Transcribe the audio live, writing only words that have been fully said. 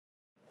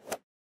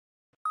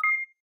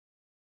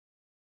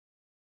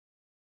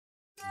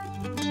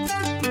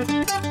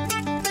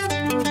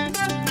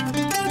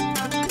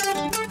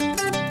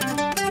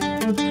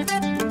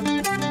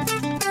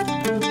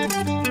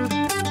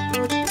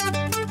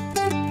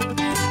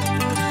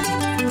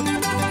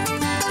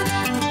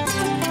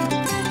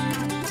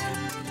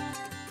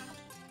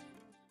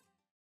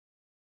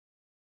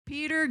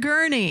Peter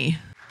Gurney.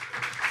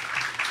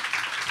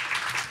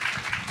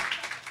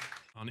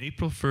 On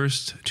April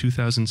 1st,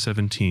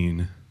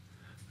 2017,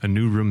 a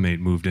new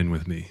roommate moved in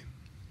with me.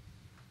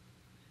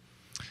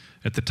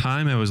 At the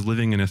time, I was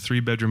living in a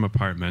 3-bedroom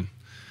apartment,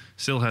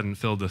 still hadn't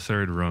filled the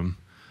 3rd room.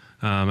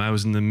 I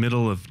was in the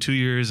middle of 2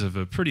 years of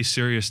a pretty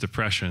serious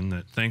depression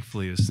that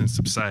thankfully has since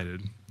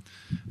subsided.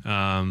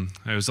 I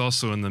was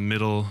also in the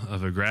middle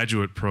of a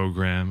graduate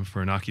program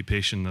for an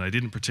occupation that I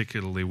didn't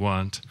particularly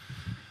want.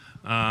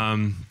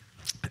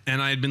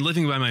 And I had been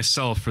living by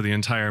myself for the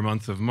entire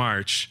month of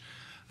March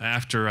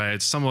after I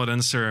had somewhat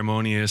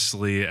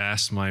unceremoniously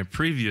asked my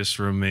previous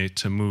roommate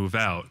to move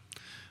out,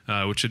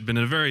 which had been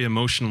a very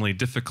emotionally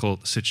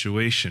difficult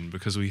situation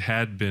because we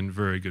had been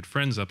very good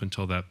friends up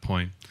until that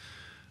point.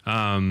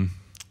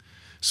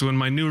 So when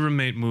my new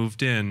roommate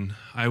moved in,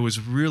 I was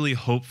really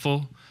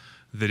hopeful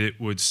that it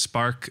would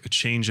spark a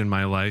change in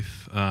my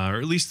life, or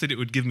at least that it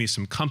would give me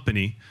some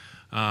company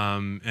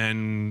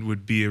and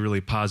would be a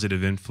really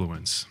positive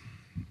influence.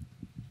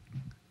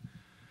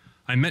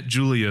 I met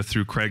Julia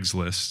through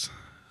Craigslist.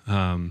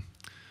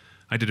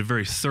 I did a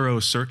very thorough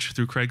search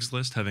through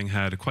Craigslist, having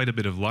had quite a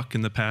bit of luck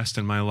in the past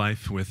in my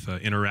life with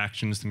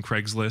interactions in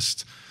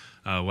Craigslist,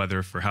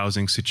 whether for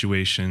housing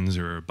situations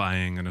or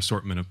buying an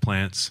assortment of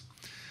plants.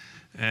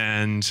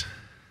 And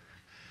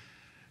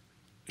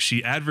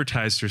she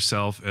advertised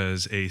herself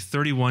as a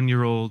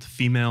 31-year-old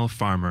female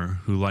farmer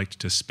who liked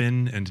to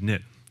spin and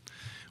knit,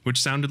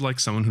 which sounded like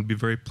someone who'd be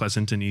very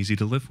pleasant and easy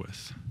to live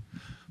with.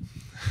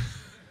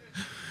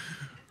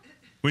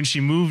 When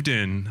she moved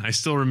in, I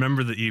still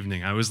remember the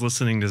evening. I was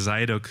listening to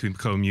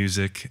Zydeco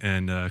music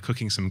and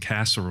cooking some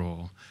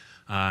casserole.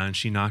 And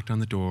she knocked on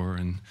the door,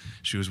 and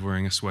she was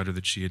wearing a sweater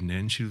that she had knit.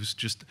 And she was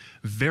just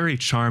very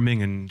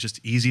charming and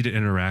just easy to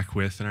interact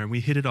with, and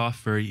we hit it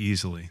off very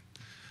easily.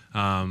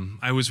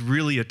 I was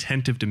really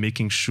attentive to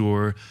making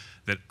sure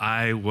that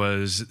I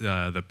was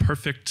the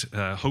perfect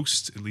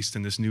host, at least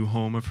in this new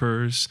home of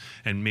hers,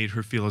 and made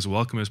her feel as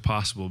welcome as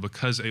possible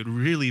because it had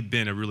really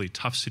been a really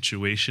tough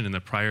situation in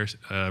the prior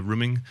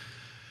rooming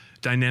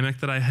dynamic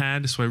that I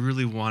had, so I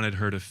really wanted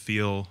her to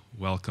feel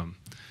welcome.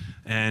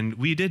 And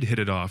we did hit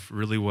it off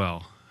really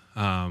well.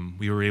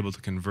 We were able to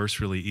converse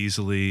really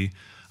easily.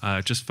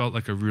 It just felt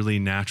like a really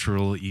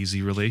natural,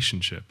 easy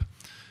relationship.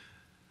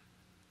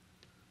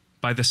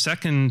 By the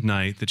second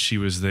night that she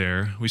was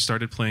there, we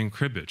started playing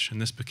cribbage,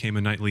 and this became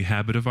a nightly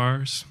habit of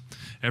ours.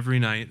 Every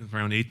night,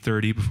 around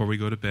 8:30 before we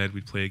go to bed,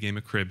 we'd play a game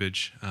of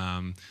cribbage.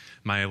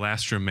 My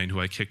last roommate, who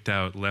I kicked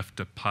out, left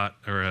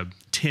a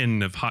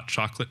tin of hot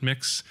chocolate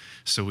mix,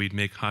 so we'd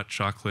make hot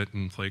chocolate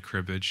and play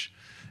cribbage.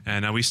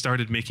 And we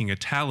started making a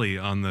tally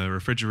on the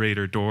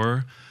refrigerator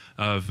door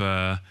of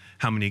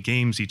how many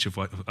games each of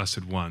us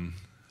had won.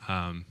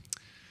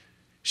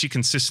 She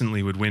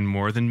consistently would win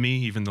more than me,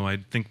 even though I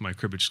think my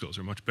cribbage skills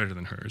are much better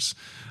than hers.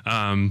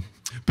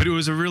 But it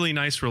was a really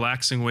nice,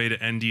 relaxing way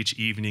to end each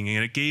evening,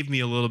 and it gave me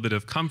a little bit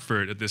of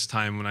comfort at this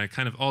time when I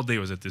kind of all day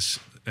was at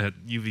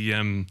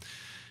UVM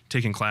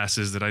taking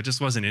classes that I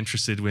just wasn't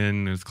interested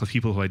in with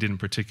people who I didn't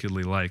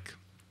particularly like.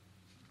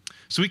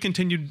 So we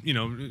continued,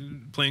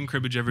 playing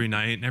cribbage every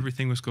night, and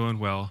everything was going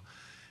well.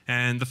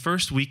 And the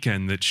first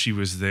weekend that she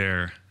was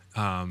there,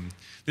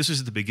 this was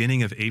at the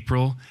beginning of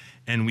April,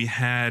 and we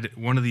had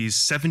one of these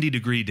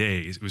 70-degree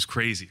days. It was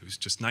crazy. It was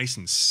just nice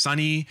and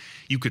sunny.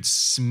 You could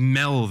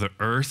smell the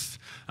earth.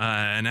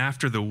 And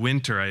after the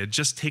winter, I had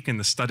just taken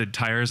the studded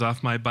tires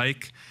off my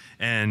bike,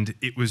 and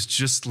it was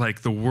just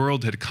like the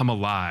world had come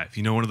alive.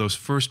 One of those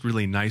first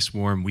really nice,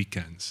 warm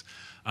weekends.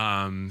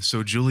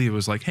 So Julia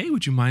was like, hey,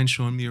 would you mind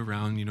showing me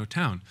around,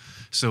 town?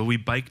 So we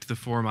biked the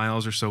 4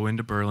 miles or so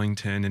into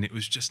Burlington, and it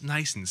was just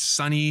nice and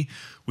sunny.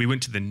 We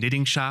went to the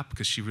knitting shop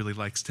because she really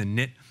likes to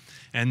knit.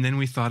 And then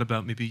we thought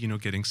about maybe,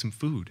 getting some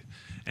food.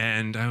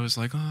 And I was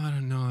like, oh, I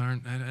don't know,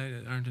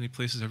 aren't any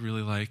places I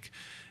really like.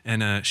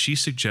 And she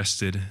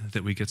suggested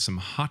that we get some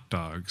hot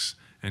dogs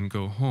and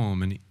go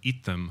home and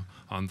eat them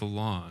on the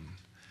lawn.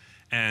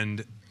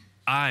 And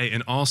I,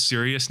 in all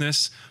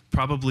seriousness,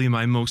 probably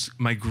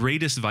my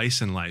greatest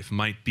vice in life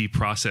might be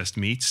processed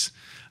meats.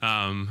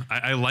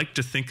 I like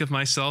to think of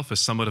myself as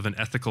somewhat of an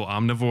ethical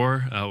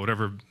omnivore,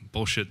 whatever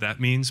bullshit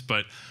that means,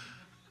 but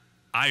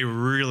I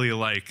really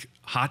like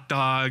hot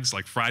dogs,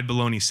 like fried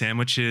bologna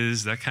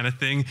sandwiches, that kind of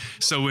thing.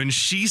 So when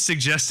she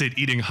suggested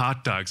eating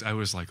hot dogs, I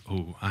was like,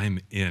 oh, I'm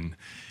in.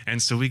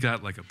 And so we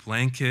got like a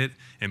blanket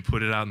and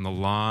put it out on the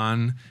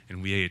lawn,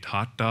 and we ate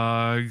hot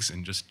dogs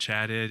and just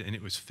chatted, and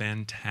it was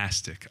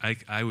fantastic.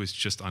 I was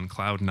just on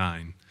cloud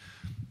 9.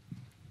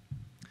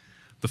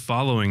 The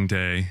following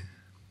day,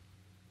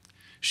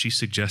 she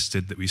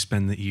suggested that we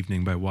spend the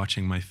evening by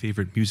watching my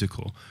favorite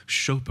musical,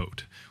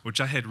 Showboat,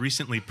 which I had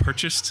recently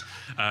purchased.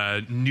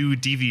 A new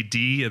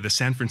DVD of the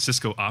San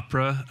Francisco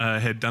Opera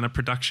had done a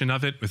production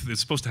of it. It's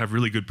supposed to have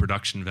really good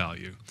production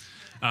value.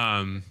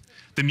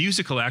 The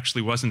musical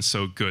actually wasn't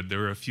so good. There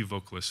were a few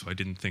vocalists who I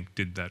didn't think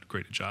did that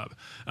great a job.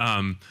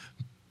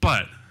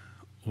 But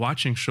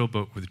watching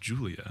Showboat with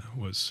Julia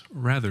was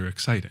rather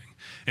exciting.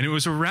 And it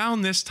was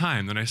around this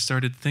time that I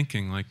started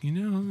thinking, like, you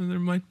know, there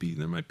might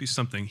be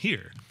something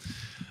here.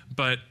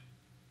 But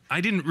I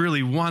didn't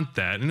really want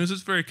that, and it was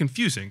just very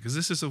confusing, because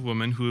this is a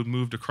woman who had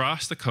moved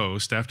across the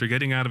coast after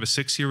getting out of a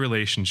 6-year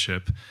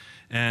relationship,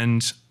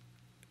 and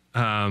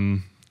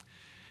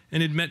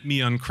had met me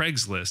on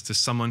Craigslist as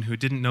someone who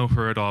didn't know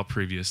her at all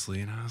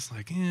previously. And I was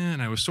like, and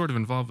I was sort of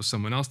involved with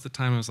someone else at the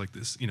time. I was like,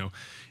 this, you know,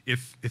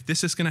 if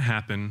this is going to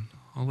happen,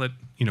 I'll let,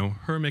 you know,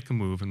 her make a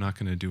move. I'm not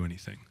going to do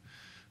anything.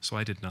 So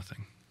I did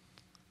nothing.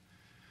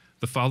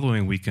 The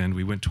following weekend,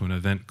 we went to an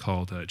event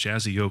called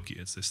Jazzy-oki.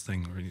 It's this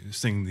thing where you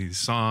sing these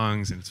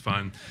songs and it's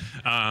fun.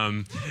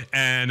 I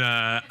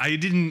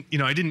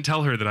didn't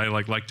tell her that I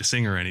liked to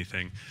sing or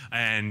anything.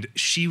 And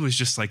she was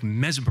just like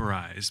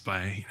mesmerized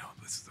by, you know,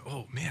 this,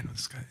 oh man,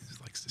 this guy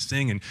likes to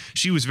sing. And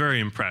she was very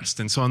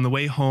impressed. And so on the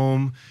way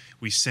home,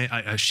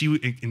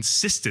 she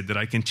insisted that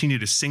I continue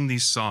to sing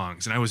these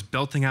songs. And I was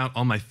belting out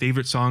all my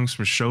favorite songs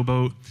from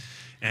Showboat.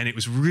 And it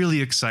was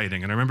really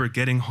exciting. And I remember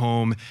getting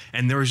home,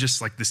 and there was just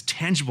like this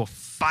tangible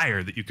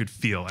fire that you could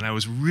feel. And I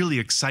was really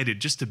excited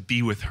just to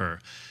be with her.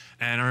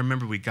 And I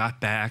remember we got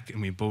back, and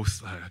we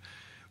both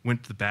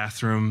went to the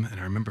bathroom.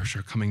 And I remember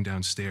her coming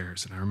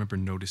downstairs. And I remember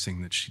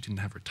noticing that she didn't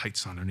have her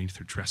tights on underneath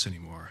her dress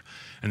anymore.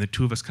 And the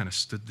two of us kind of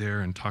stood there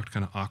and talked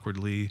kind of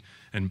awkwardly,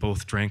 and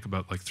both drank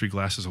about like 3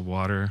 glasses of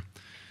water.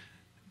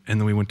 And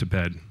then we went to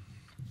bed.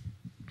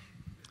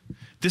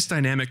 This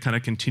dynamic kind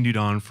of continued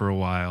on for a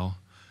while.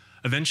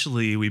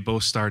 Eventually, we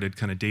both started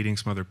kind of dating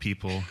some other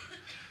people.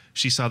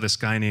 She saw this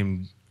guy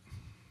named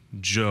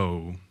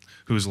Joe,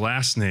 whose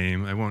last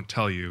name I won't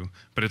tell you,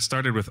 but it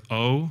started with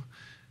O,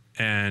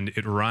 and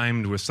it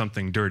rhymed with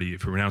something dirty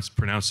if you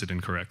pronounced it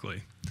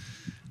incorrectly.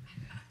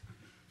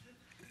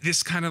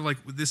 This kind of like,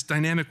 this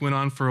dynamic went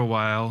on for a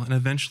while, and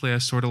eventually I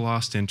sort of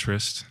lost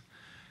interest.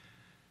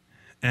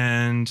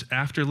 And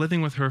after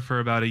living with her for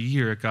about a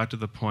year, it got to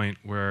the point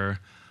where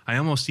I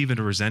almost even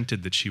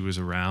resented that she was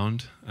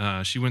around.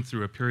 She went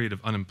through a period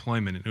of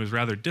unemployment, and it was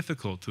rather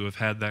difficult to have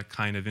had that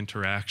kind of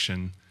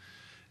interaction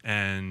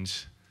and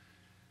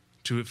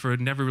for it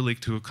never really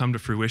to have come to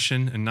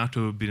fruition and not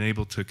to have been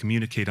able to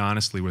communicate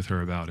honestly with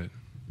her about it.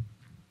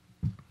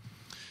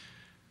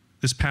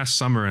 This past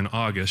summer in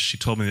August, she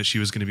told me that she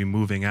was going to be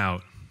moving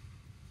out.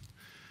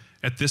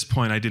 At this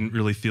point, I didn't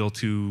really feel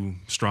too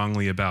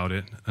strongly about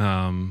it.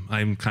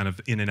 I'm kind of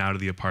in and out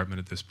of the apartment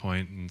at this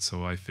point, and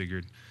so I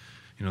figured,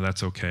 you know,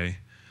 that's okay.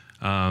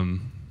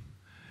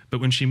 But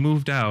when she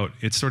moved out,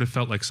 it sort of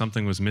felt like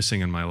something was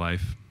missing in my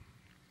life.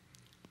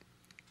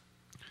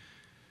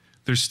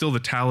 There's still the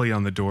tally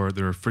on the door of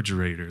the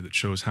refrigerator that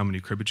shows how many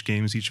cribbage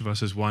games each of us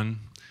has won.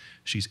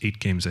 She's 8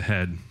 games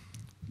ahead.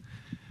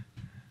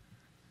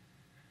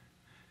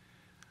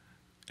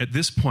 At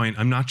this point,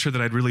 I'm not sure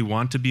that I'd really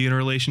want to be in a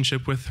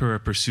relationship with her or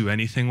pursue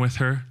anything with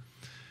her.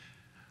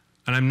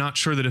 And I'm not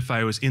sure that if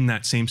I was in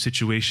that same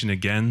situation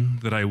again,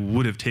 that I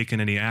would have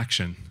taken any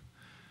action.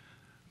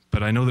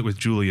 But I know that with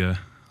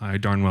Julia, I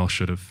darn well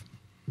should have.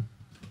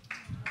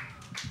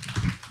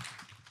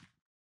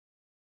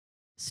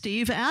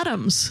 Steve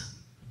Adams.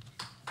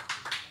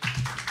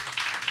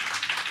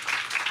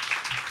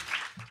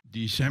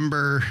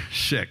 December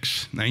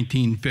 6,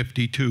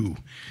 1952,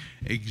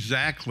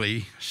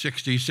 exactly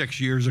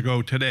 66 years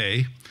ago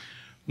today,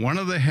 one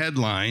of the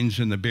headlines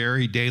in the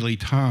Barrie Daily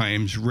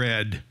Times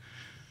read,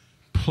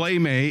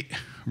 "Playmate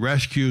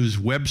rescues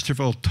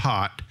Websterville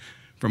tot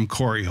from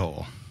Corrie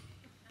hole."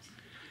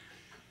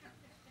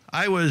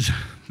 I was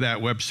that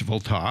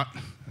Websterville tot.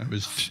 I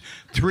was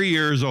 3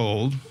 years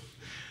old.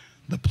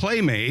 The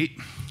playmate,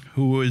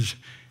 who was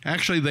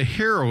actually the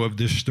hero of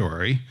this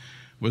story,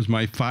 was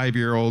my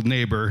 5-year-old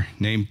neighbor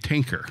named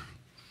Tinker.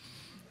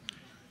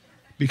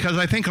 Because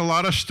I think a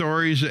lot of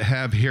stories that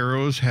have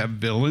heroes have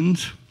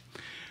villains,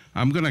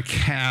 I'm going to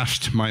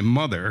cast my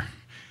mother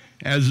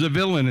as the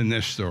villain in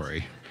this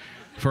story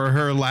for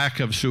her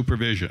lack of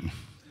supervision.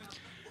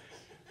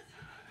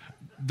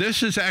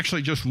 This is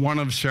actually just one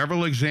of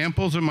several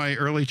examples of my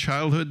early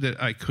childhood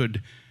that I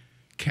could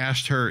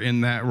cast her in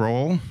that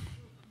role.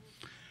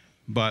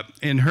 But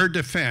in her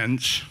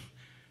defense,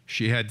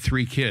 she had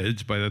 3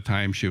 kids by the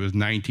time she was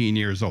 19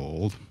 years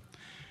old.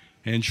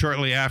 And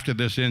shortly after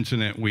this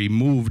incident, we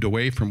moved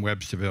away from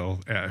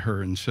Websterville at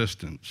her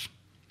insistence.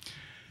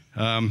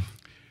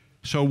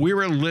 So we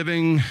were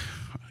living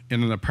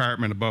in an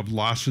apartment above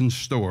Lawson's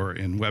store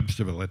in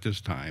Websterville at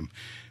this time.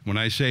 When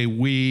I say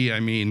we, I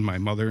mean my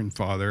mother and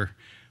father,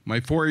 my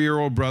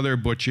 4-year-old brother,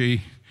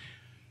 Butchie,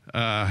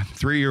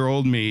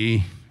 3-year-old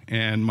me,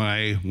 and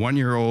my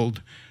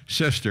 1-year-old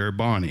sister,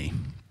 Bonnie.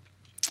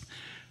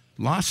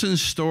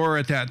 Lawson's store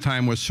at that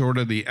time was sort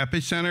of the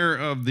epicenter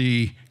of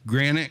the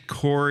granite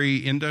quarry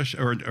industry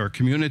or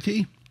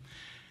community.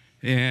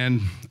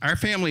 And our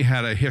family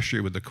had a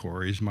history with the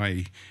quarries.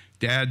 My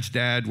dad's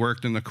dad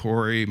worked in the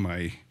quarry.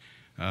 My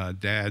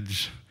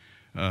dad's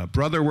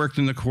brother worked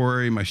in the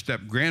quarry. My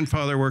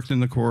step-grandfather worked in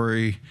the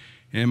quarry.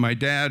 And my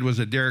dad was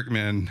a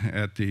derrickman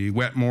at the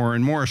Wetmore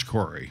and Morris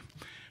Quarry,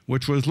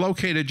 which was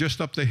located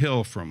just up the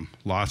hill from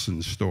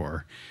Lawson's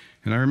store.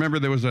 And I remember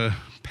there was a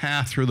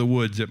path through the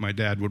woods that my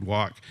dad would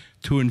walk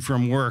to and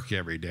from work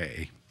every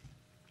day.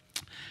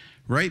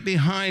 Right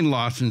behind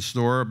Lawson's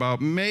store, about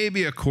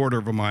maybe a quarter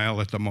of a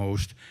mile at the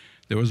most,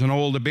 there was an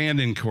old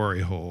abandoned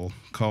quarry hole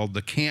called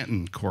the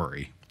Canton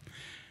Quarry.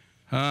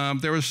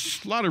 There was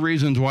a lot of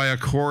reasons why a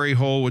quarry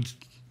hole would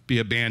be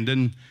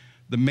abandoned.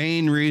 The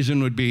main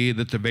reason would be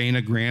that the vein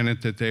of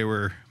granite that they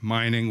were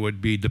mining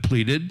would be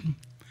depleted,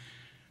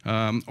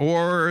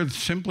 or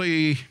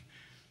simply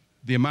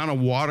the amount of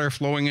water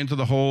flowing into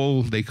the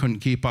hole they couldn't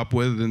keep up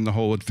with, and the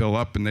hole would fill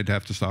up and they'd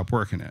have to stop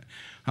working it.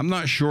 I'm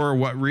not sure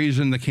what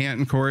reason the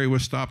Canton Quarry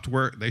was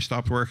they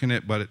stopped working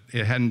it, but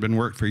it hadn't been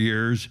worked for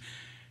years,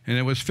 and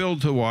it was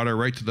filled to water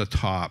right to the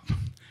top,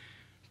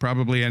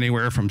 probably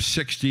anywhere from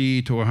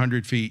 60 to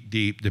 100 feet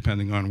deep,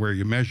 depending on where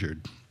you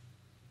measured.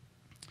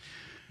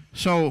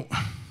 So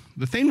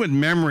the thing with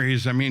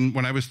memories, I mean,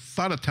 when I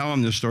thought of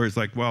telling this story, it's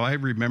like, well, I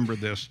remember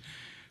this,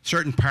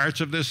 certain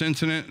parts of this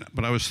incident,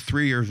 but I was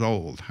 3 years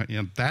old.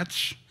 You know,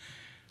 that's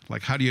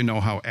like, how do you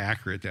know how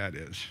accurate that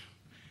is?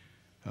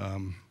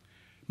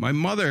 My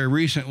mother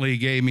recently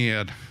gave me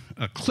a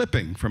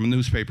clipping from a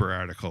newspaper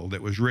article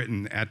that was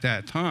written at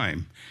that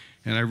time.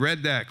 And I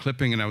read that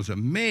clipping and I was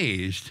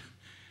amazed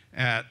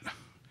at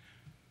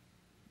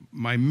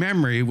my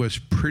memory was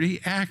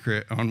pretty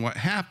accurate on what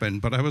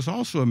happened, but I was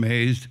also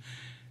amazed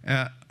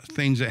at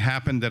things that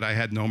happened that I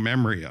had no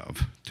memory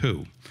of,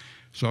 too.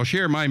 So I'll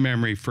share my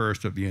memory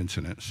first of the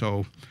incident.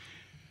 So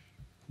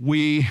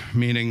we,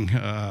 meaning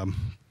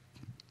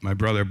my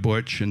brother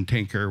Butch and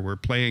Tinker, were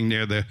playing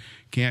near the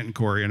Canton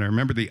Quarry, and I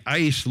remember the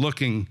ice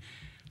looking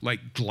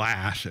like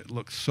glass. It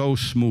looked so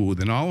smooth,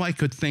 and all I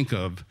could think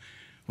of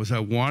was I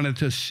wanted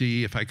to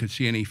see if I could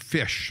see any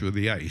fish through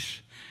the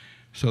ice.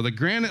 So the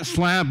granite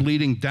slab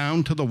leading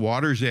down to the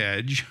water's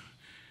edge,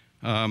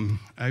 I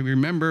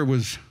remember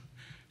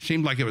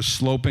seemed like it was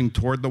sloping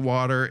toward the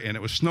water, and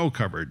it was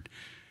snow-covered,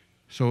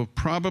 so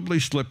probably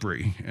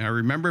slippery. And I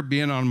remember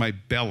being on my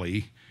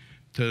belly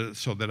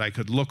so that I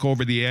could look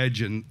over the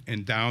edge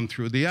and down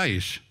through the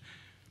ice.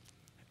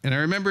 And I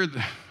remember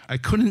I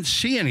couldn't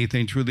see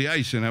anything through the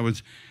ice,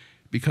 and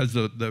because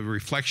the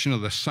reflection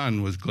of the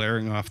sun was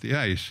glaring off the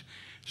ice.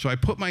 So I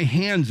put my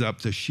hands up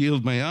to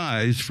shield my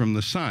eyes from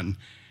the sun.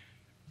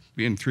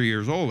 Being 3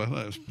 years old, I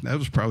thought that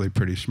was probably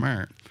pretty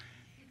smart.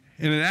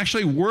 And it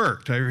actually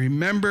worked. I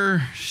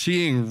remember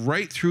seeing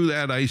right through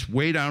that ice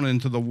way down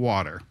into the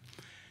water.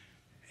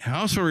 I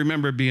also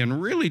remember being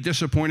really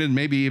disappointed,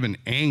 maybe even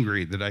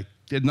angry, that I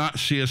did not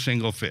see a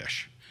single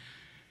fish.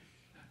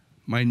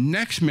 My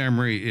next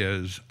memory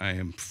is I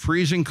am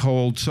freezing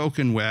cold,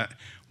 soaking wet,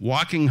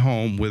 walking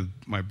home with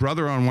my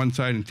brother on one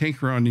side and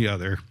Tinker on the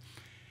other.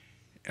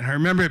 And I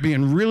remember it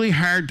being really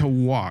hard to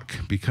walk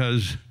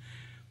because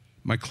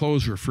my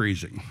clothes were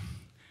freezing.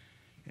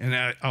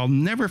 And I'll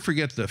never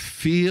forget the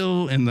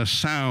feel and the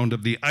sound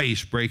of the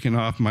ice breaking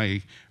off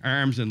my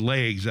arms and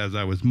legs as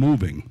I was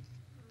moving.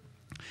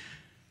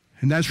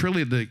 And that's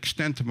really the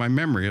extent of my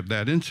memory of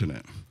that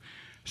incident.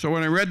 So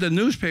when I read the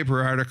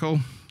newspaper article,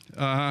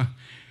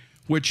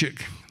 which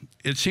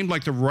it seemed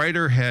like the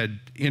writer had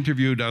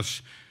interviewed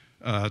us,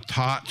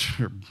 taught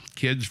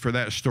kids for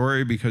that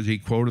story because he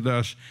quoted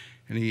us,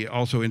 and he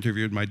also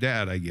interviewed my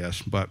dad, I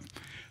guess. But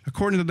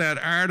according to that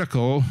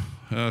article,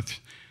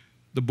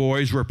 the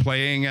boys were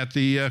playing at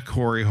the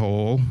quarry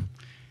hole,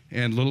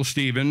 and little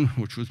Stephen,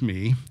 which was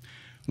me,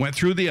 went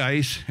through the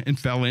ice and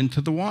fell into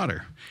the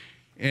water.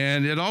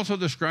 And it also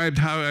described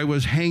how I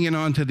was hanging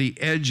onto the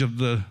edge of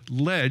the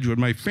ledge with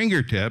my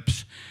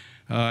fingertips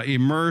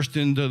immersed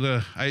into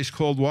the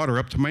ice-cold water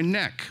up to my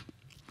neck.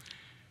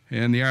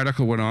 And the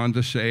article went on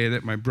to say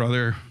that my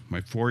brother,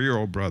 my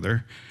 4-year-old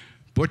brother,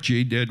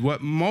 Butchie, did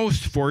what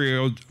most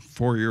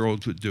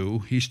four-year-olds would do.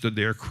 He stood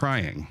there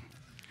crying.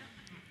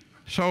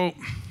 So,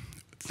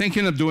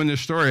 thinking of doing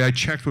this story, I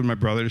checked with my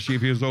brother to see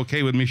if he was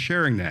okay with me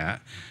sharing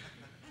that.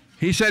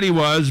 He said he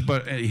was,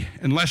 but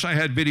unless I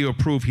had video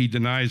proof, he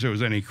denies there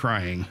was any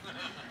crying.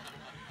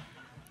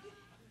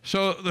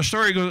 So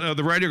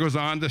the writer goes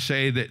on to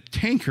say that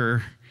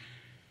Tinker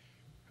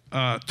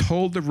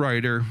told the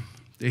writer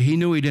that he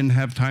knew he didn't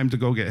have time to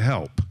go get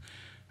help.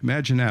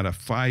 Imagine that, a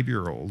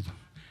 5-year-old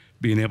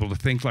being able to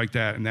think like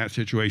that in that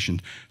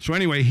situation. So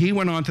anyway, he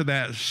went onto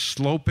that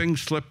sloping,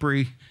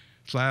 slippery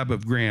slab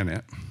of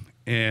granite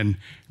and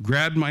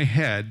grabbed my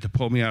head to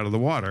pull me out of the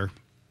water.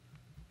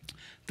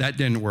 That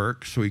didn't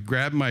work, so he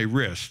grabbed my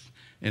wrist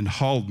and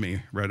hauled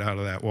me right out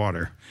of that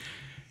water.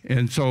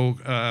 And so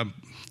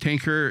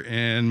Tinker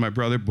and my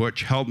brother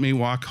Butch helped me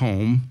walk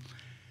home.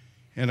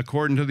 And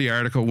according to the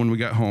article, when we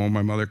got home,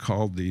 my mother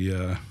called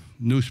the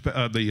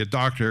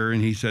doctor,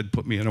 and he said,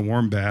 put me in a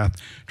warm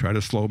bath, try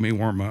to slowly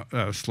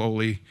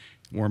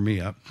warm me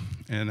up.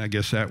 And I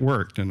guess that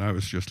worked, and I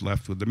was just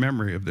left with the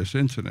memory of this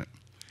incident.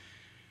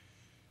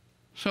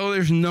 So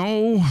there's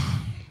no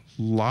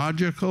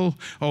logical.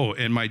 Oh,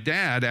 and my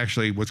dad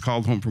actually was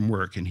called home from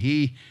work, and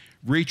he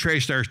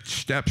retraced our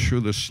steps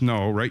through the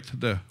snow right to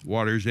the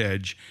water's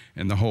edge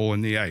and the hole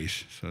in the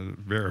ice. So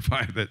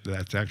verify that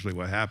that's actually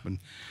what happened.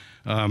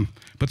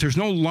 But there's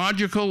no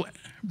logical,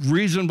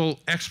 reasonable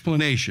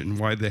explanation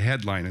why the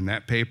headline in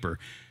that paper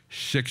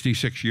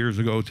 66 years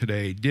ago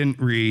today didn't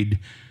read,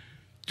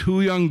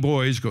 "Two young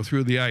boys go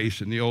through the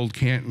ice in the old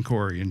Canton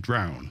Quarry and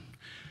drown."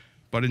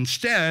 But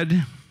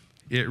instead,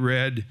 it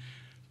read,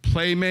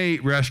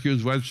 "Playmate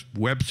rescues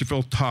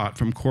Websterville tot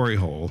from quarry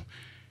hole."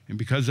 And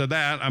because of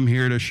that, I'm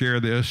here to share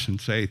this and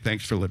say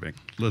thanks for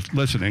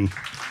listening.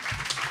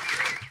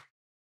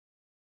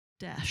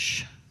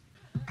 Dash.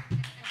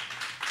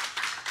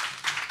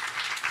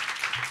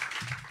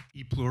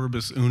 E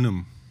pluribus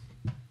unum.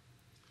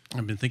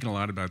 I've been thinking a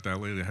lot about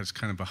that lately. It has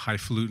kind of a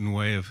highfalutin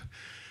way of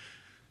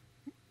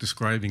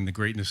describing the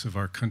greatness of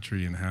our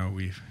country and how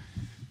we've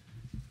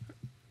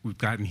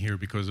gotten here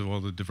because of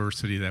all the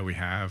diversity that we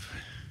have.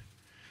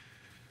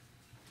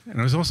 And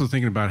I was also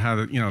thinking about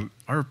how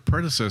our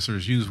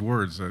predecessors used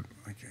words that,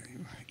 like,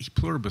 e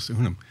pluribus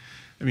unum.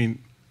 I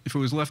mean, if it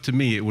was left to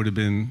me, it would have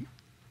been,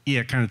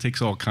 it kind of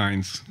takes all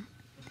kinds.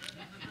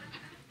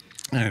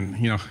 And,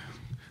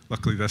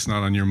 luckily that's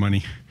not on your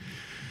money.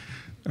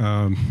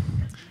 I'm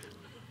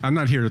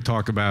not here to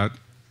talk about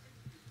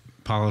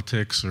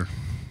politics or,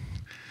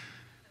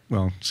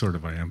 well, sort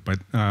of I am, but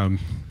I'm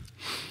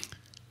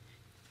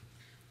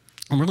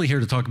really here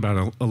to talk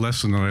about a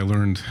lesson that I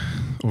learned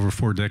over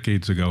 4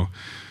 decades ago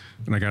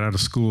when I got out of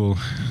school.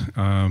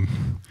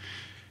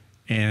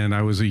 And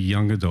I was a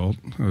young adult.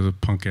 I was a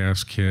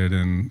punk-ass kid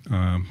and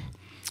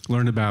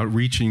learned about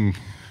reaching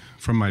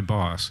from my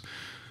boss,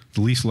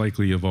 the least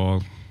likely of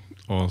all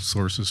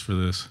sources for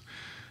this,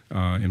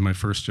 in my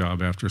first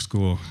job after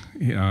school.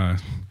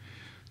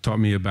 Taught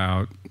me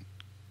about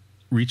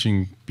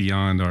reaching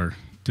beyond our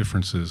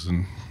differences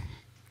and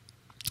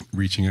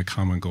reaching a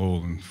common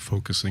goal and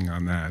focusing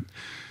on that.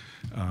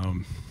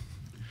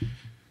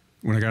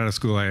 When I got out of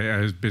school,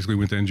 I basically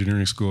went to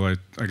engineering school.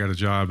 I got a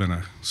job in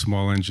a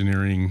small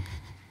engineering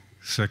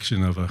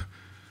section of a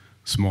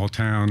small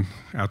town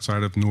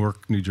outside of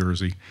Newark, New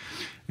Jersey.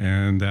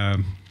 And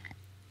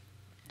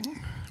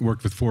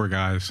worked with 3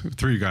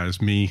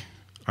 guys, me,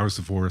 I was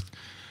the 4th.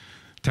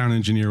 Town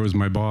engineer was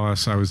my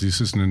boss. I was the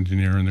assistant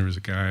engineer, and there was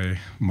a guy,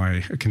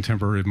 a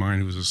contemporary of mine,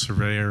 who was a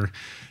surveyor,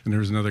 and there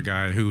was another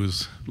guy who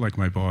was like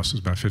my boss,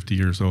 was about 50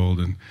 years old,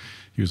 and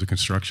he was a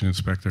construction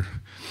inspector.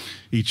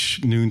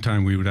 Each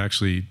noontime, we would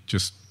actually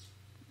just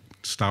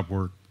stop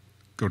work,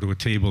 go to a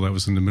table that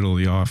was in the middle of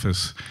the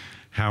office.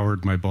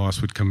 Howard, my boss,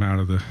 would come out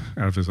of the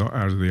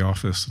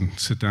office and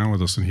sit down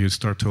with us, and he would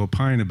start to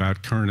opine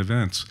about current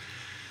events.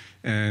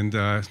 And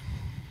I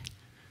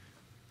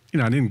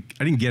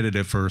didn't get it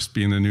at first,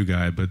 being the new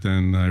guy, but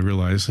then I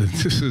realized that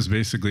this is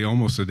basically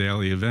almost a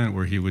daily event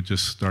where he would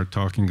just start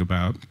talking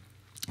about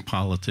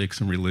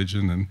politics and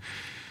religion.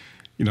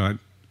 And,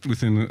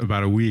 within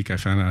about a week, I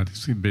found out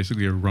he's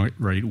basically a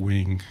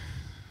right-wing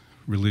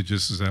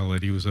religious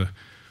zealot. He was a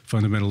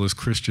fundamentalist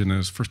Christian, and it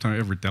was the first time I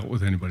ever dealt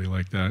with anybody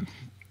like that.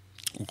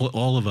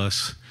 All of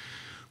us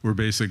were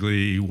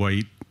basically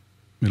white,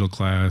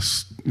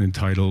 middle-class,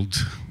 entitled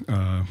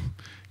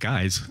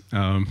guys.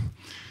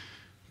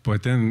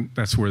 But then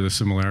that's where the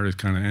similarities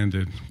kind of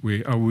ended.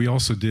 We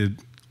also did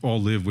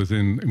all live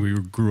we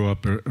grew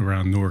up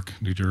around Newark,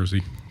 New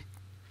Jersey.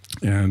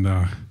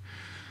 And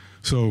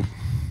so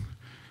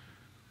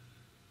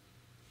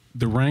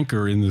the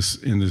rancor in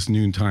this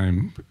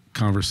noontime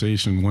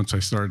conversation, once I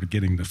started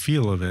getting the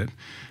feel of it,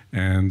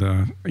 and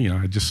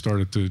I just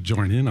started to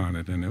join in on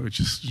it, and it was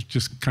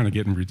just kind of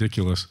getting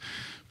ridiculous,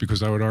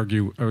 because I would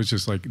argue I was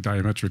just like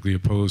diametrically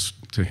opposed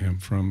to him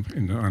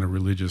on a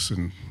religious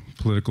and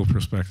political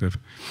perspective.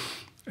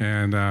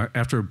 And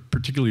after a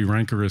particularly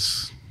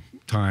rancorous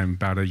time,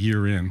 about a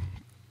year in,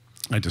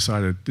 I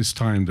decided it's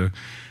time to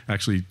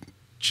actually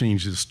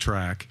change this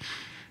track.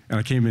 And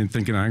I came in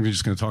thinking I'm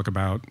just going to talk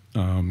about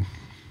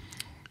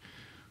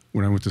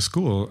when I went to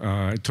school,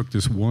 I took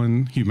this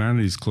one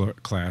humanities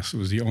class. It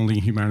was the only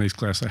humanities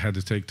class I had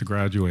to take to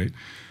graduate.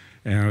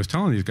 And I was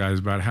telling these guys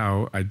about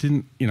how I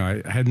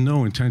had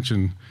no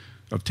intention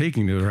of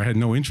taking it, or I had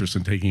no interest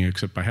in taking it,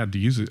 except I had to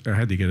use it. I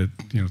had to get it,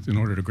 in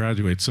order to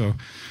graduate. So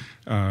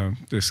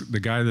the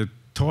guy that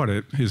taught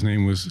it, his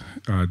name was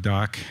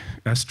Doc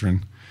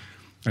Estrin.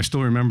 I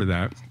still remember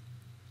that.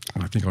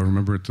 I think I'll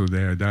remember it till the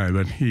day I die.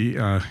 But he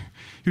was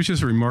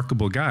just a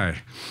remarkable guy.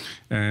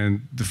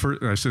 And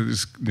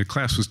the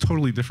class was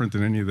totally different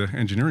than any of the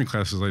engineering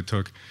classes I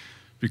took,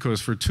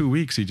 because for 2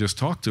 weeks he just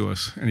talked to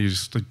us, and he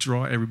just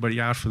draw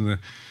everybody out from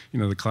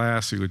the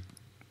class.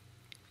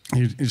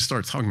 He'd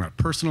start talking about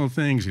personal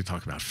things. He'd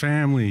talk about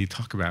family. He'd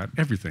talk about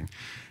everything,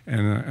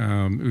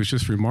 and it was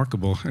just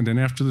remarkable. And then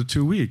after the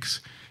 2 weeks,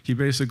 he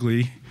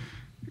basically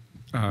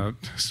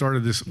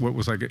started this.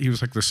 He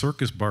was like the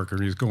circus barker.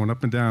 He was going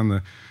up and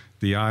down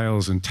the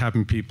aisles and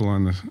tapping people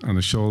on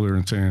the shoulder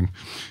and saying,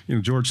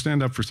 George,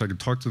 stand up for a second,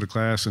 talk to the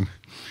class. And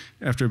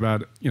after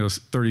about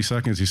 30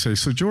 seconds, he says,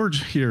 so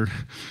George here,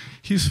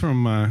 he's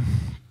from.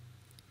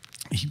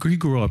 He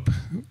grew up,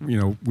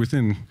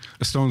 within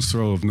a stone's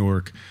throw of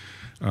Newark.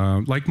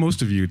 like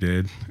most of you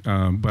did.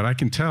 But I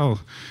can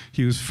tell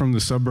he was from the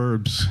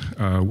suburbs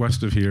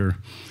west of here.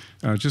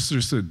 Just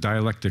there's the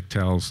dialectic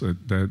tells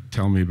that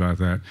tell me about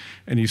that.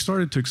 And he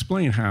started to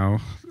explain how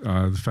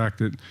the fact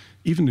that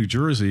even New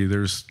Jersey,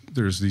 there's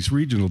these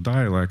regional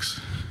dialects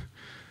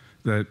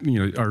that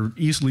are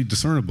easily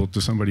discernible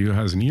to somebody who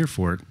has an ear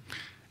for it.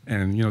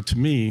 And to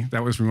me,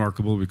 that was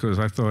remarkable because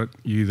I thought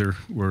you either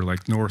were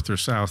like north or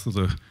south of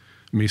the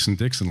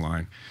Mason-Dixon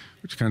line,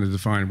 which kind of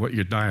defined what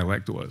your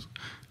dialect was.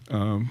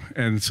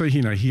 And so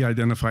he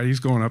identified, he's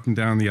going up and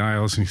down the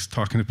aisles and he's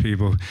talking to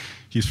people.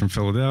 He's from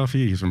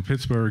Philadelphia, he's from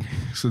Pittsburgh.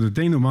 So the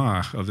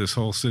denouement of this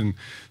whole thing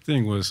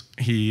was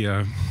he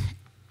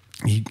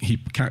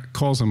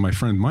calls him my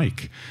friend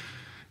Mike.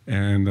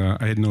 And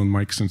I had known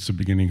Mike since the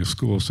beginning of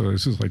school, so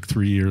this is like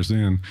 3 years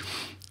in.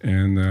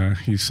 And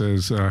he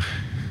says,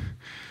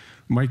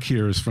 Mike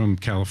here is from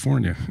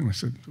California. And I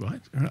said,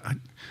 what?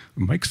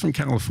 Mike's from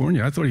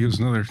California? I thought he was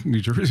another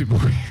New Jersey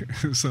boy.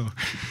 So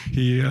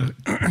he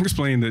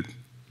explained that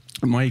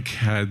Mike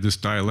had this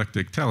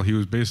dialectic tell. He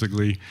was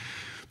basically,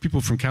 people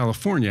from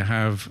California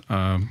have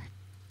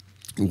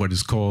what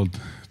is called,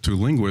 to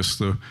linguists,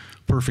 the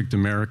perfect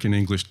American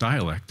English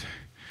dialect.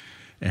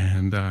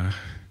 And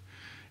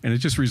it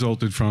just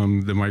resulted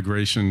from the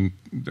migration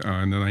in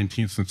the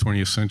 19th and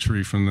 20th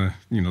century from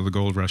the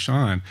gold rush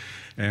on.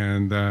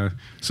 And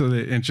so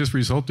it just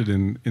resulted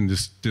in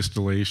this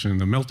distillation,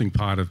 the melting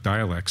pot of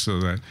dialects, so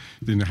that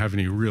it didn't have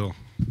any real,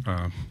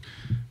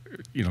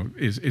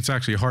 it's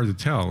actually hard to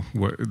tell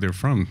what they're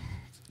from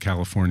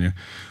California.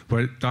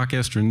 But Doc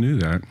Estrin knew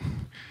that.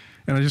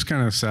 And I just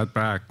kind of sat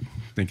back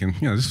thinking,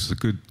 this is a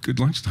good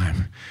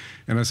lunchtime.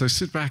 And as I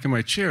sit back in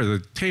my chair, the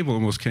table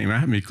almost came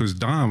at me because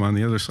Dom on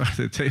the other side of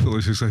the table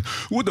was just like,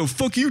 what the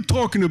fuck are you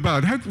talking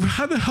about?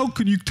 How the hell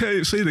could you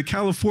say that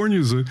California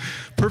is a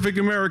perfect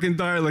American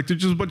dialect? They're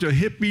just a bunch of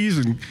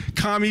hippies and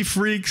commie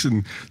freaks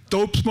and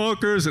dope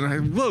smokers.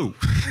 And whoa.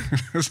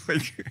 It's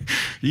like,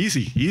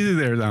 easy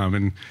there, Dom.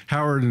 And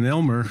Howard and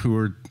Elmer,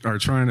 who are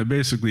trying to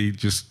basically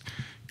just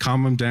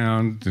calm them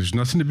down. There's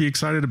nothing to be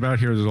excited about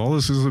here. All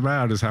this is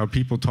about is how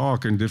people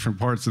talk in different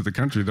parts of the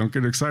country. Don't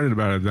get excited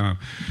about it, Dom.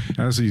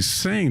 As he's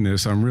saying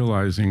this, I'm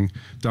realizing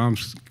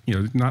Dom's,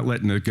 not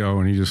letting it go,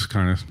 and he just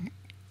kind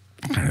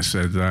of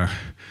said,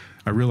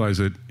 I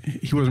realized that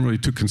he wasn't really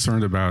too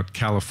concerned about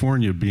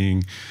California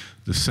being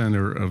the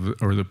center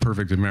of, or the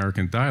perfect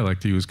American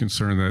dialect. He was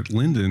concerned that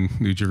Linden,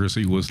 New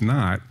Jersey, was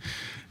not,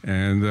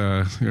 and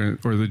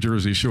or the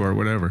Jersey Shore,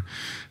 whatever.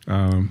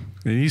 And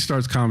he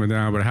starts calming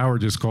down, but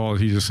Howard just calls.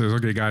 He just says,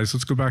 okay, guys,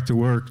 let's go back to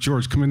work.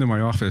 George, come into my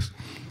office.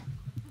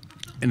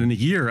 And in a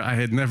year, I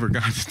had never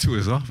gotten to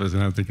his office,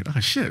 and I'm thinking, oh,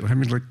 shit. I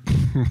mean, like,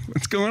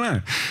 what's going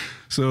on?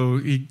 So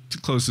he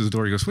closes the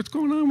door. He goes, what's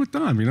going on with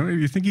Dom?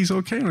 You think he's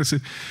okay? And I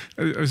said,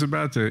 I was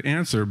about to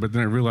answer, but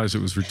then I realized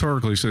it was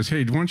rhetorical. He says,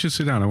 hey, why don't you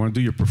sit down? I want to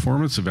do your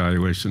performance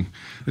evaluation.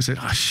 I said,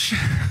 oh, shit.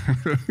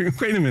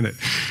 Wait a minute.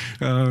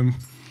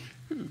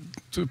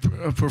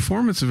 A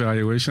performance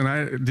evaluation,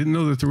 I didn't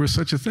know that there was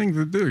such a thing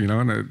to do, and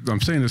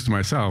I'm saying this to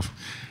myself.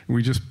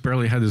 We just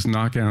barely had this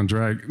knockdown,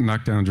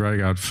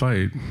 drag out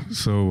fight.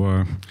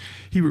 So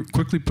he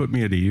quickly put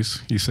me at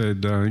ease. He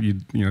said,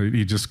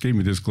 he just gave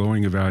me this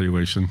glowing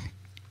evaluation.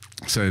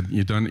 Said,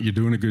 you're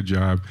doing a good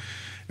job.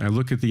 And I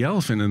look at the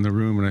elephant in the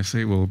room and I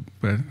say, well,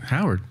 but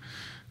Howard,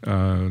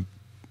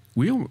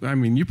 you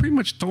pretty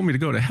much told me to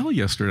go to hell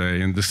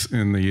yesterday in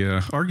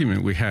the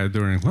argument we had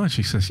during lunch.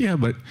 He says, yeah,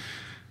 but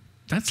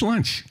that's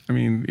lunch. I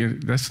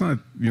mean, that's not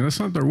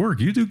their work.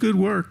 You do good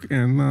work,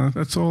 and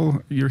that's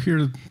all you're here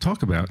to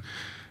talk about.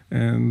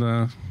 And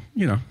and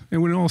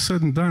when all's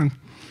said and done,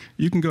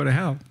 you can go to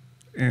hell.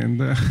 And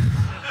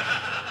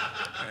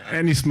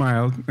and he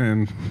smiled,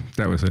 and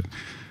that was it.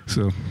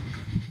 So,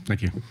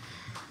 thank you.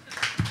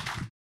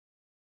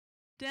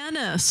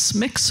 Dennis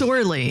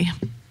McSorley.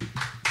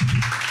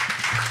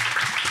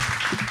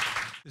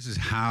 This is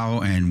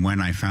how and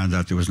when I found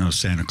out there was no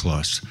Santa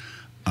Claus.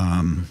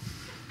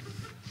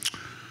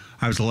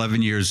 I was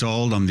 11 years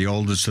old. I'm the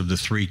oldest of the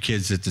 3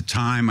 kids at the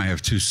time. I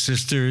have 2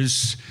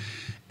 sisters,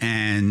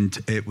 and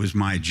it was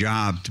my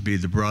job to be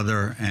the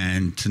brother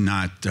and to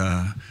not,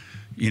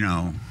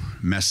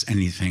 mess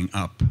anything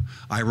up.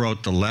 I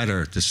wrote the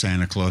letter to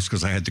Santa Claus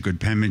because I had the good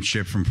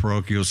penmanship from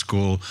parochial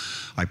school.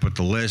 I put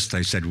the list.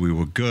 I said we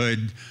were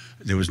good.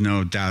 There was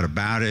no doubt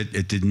about it.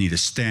 It didn't need a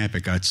stamp.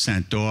 It got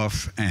sent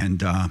off.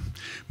 And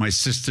my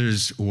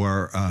sisters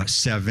were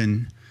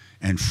 7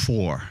 and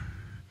 4.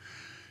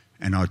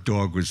 And our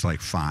dog was like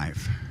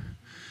 5.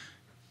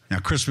 Now,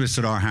 Christmas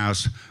at our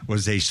house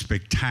was a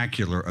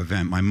spectacular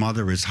event. My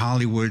mother is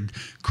Hollywood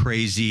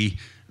crazy,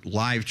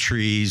 live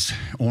trees,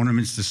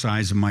 ornaments the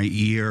size of my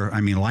ear.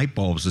 I mean, light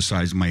bulbs the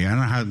size of my ear. I don't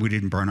know how we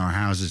didn't burn our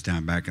houses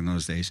down back in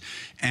those days.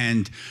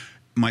 And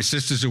my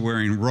sisters are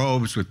wearing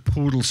robes with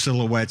poodle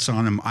silhouettes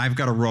on them. I've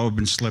got a robe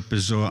and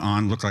slippers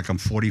on. Look like I'm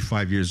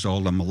 45 years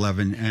old. I'm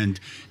 11.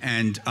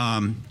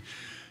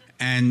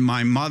 And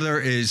my mother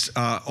is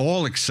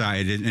all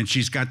excited, and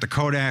she's got the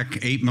Kodak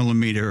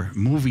 8mm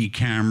movie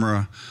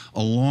camera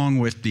along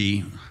with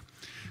the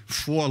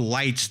 4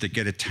 lights that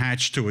get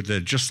attached to it that are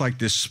just like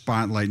this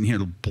spotlight, and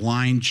it'll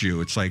blind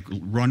you. It's like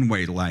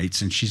runway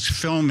lights, and she's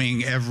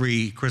filming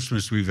every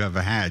Christmas we've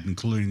ever had,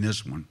 including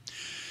this one.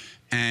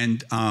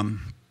 And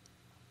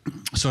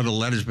so the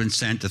letter's been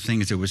sent, the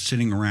things that were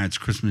sitting around. It's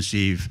Christmas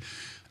Eve.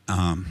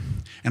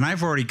 And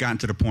I've already gotten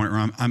to the point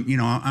where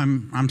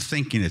I'm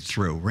thinking it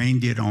through.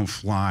 Reindeer don't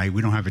fly.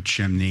 We don't have a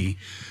chimney.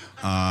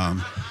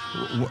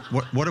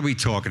 What are we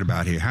talking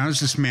about here? How is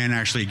this man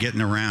actually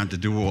getting around to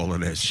do all of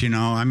this?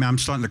 I'm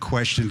starting to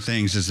question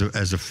things as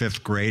a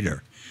 5th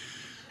grader,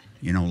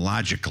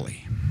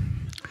 logically.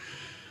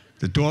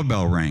 The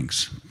doorbell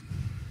rings.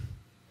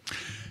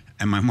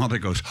 And my mother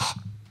goes, oh,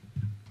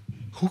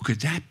 who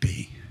could that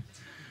be?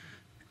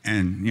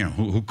 And,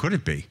 who could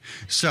it be?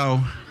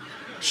 So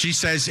she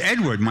says,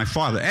 Edward, my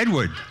father.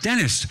 Edward,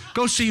 Dennis,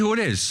 go see who it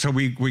is. So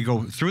we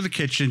go through the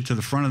kitchen to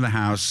the front of the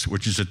house,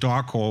 which is a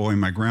dark hallway.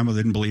 My grandmother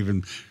didn't believe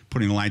in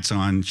putting lights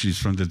on. She's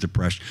from the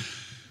Depression.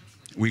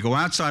 We go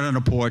outside on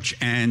the porch,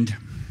 and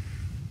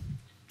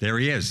there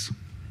he is.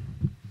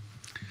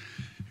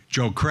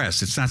 Joe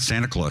Kress. It's not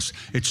Santa Claus.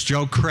 It's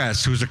Joe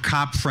Kress, who's a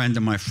cop friend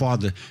of my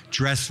father,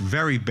 dressed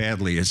very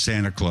badly as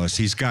Santa Claus.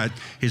 He's got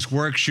his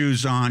work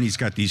shoes on. He's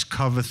got these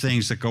cover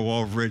things that go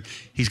over it.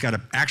 He's got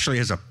actually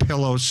has a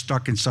pillow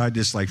stuck inside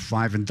this like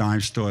 5 and dime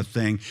store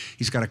thing.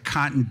 He's got a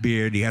cotton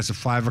beard. He has a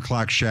 5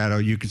 o'clock shadow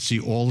you can see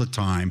all the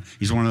time.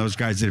 He's one of those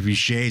guys that if he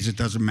shaves, it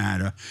doesn't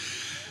matter.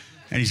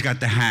 And he's got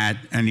the hat,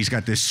 and he's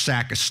got this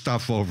sack of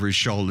stuff over his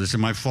shoulders.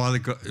 And my father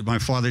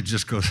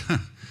just goes,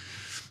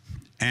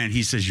 and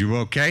he says, you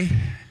okay?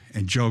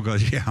 And Joe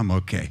goes, yeah, I'm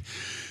okay.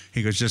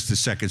 He goes, just a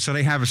second. So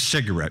they have a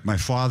cigarette. My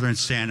father and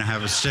Santa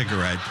have a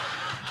cigarette.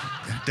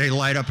 They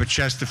light up a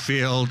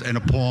Chesterfield and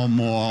a Pall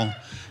Mall,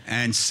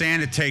 and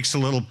Santa takes a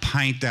little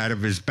pint out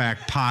of his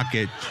back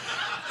pocket,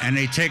 and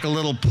they take a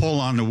little pull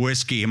on the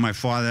whiskey, and my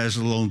father has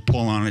a little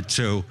pull on it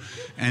too,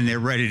 and they're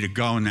ready to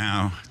go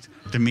now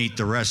to meet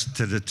the rest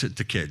of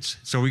the kids.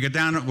 So we're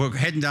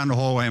heading down the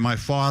hallway, and my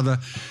father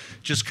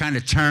just kind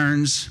of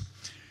turns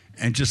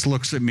and just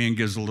looks at me and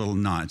gives a little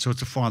nod. So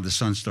it's a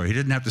father-son story. He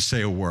didn't have to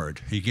say a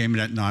word. He gave me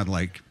that nod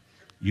like,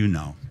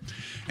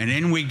 And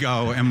in we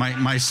go, and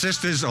my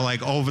sisters are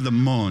like over the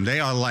moon. They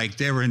are like,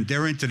 they're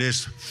into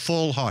this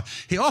full heart.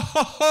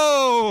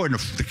 And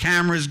the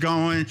camera's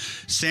going.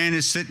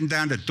 Santa's sitting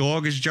down. The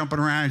dog is jumping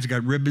around. He's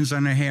got ribbons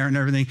on her hair and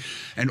everything.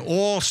 And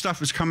all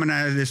stuff is coming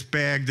out of this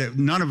bag that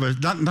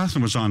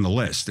nothing was on the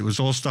list. It was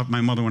all stuff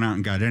my mother went out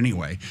and got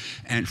anyway.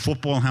 And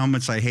football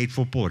helmets. I hate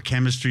football. A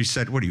chemistry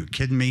set. What are you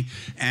kidding me?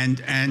 And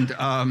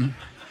that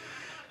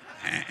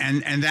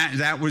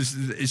was,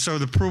 so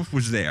the proof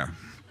was there.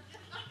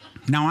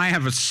 Now, I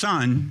have a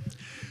son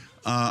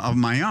of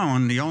my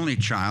own, the only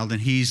child,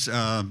 and he's in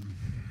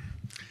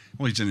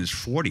his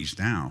 40s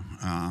now.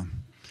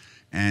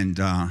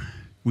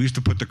 We used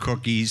to put the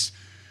cookies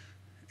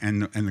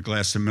and the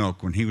glass of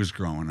milk when he was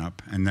growing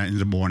up. And then in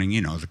the morning,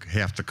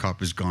 half the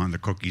cup is gone, the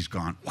cookie's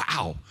gone.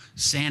 Wow,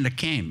 Santa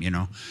came,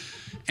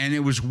 And it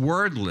was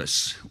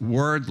wordless.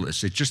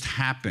 It just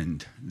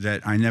happened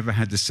that I never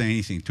had to say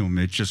anything to him.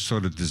 It just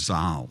sort of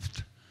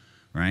dissolved,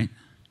 right?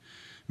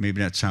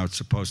 Maybe that's how it's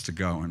supposed to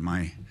go. And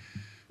my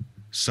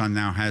son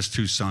now has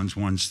 2 sons.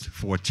 One's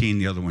 14,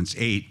 the other one's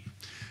 8.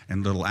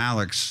 And little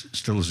Alex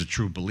still is a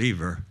true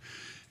believer.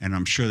 And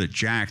I'm sure that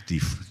Jack, the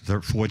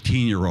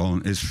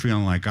 14-year-old, is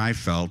feeling like I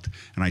felt.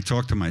 And I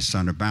talked to my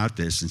son about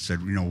this and said,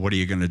 what are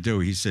you going to do?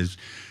 He says,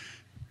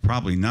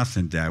 probably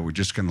nothing, Dad. We're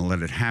just going to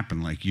let it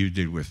happen like you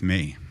did with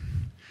me.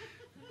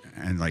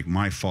 And like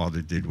my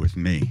father did with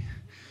me.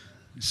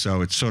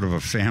 So it's sort of a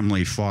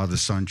family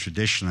father-son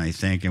tradition, I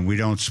think, and we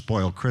don't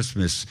spoil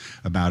Christmas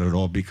about it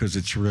all because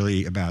it's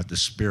really about the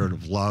spirit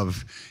of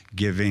love,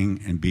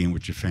 giving, and being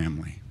with your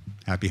family.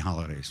 Happy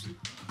holidays.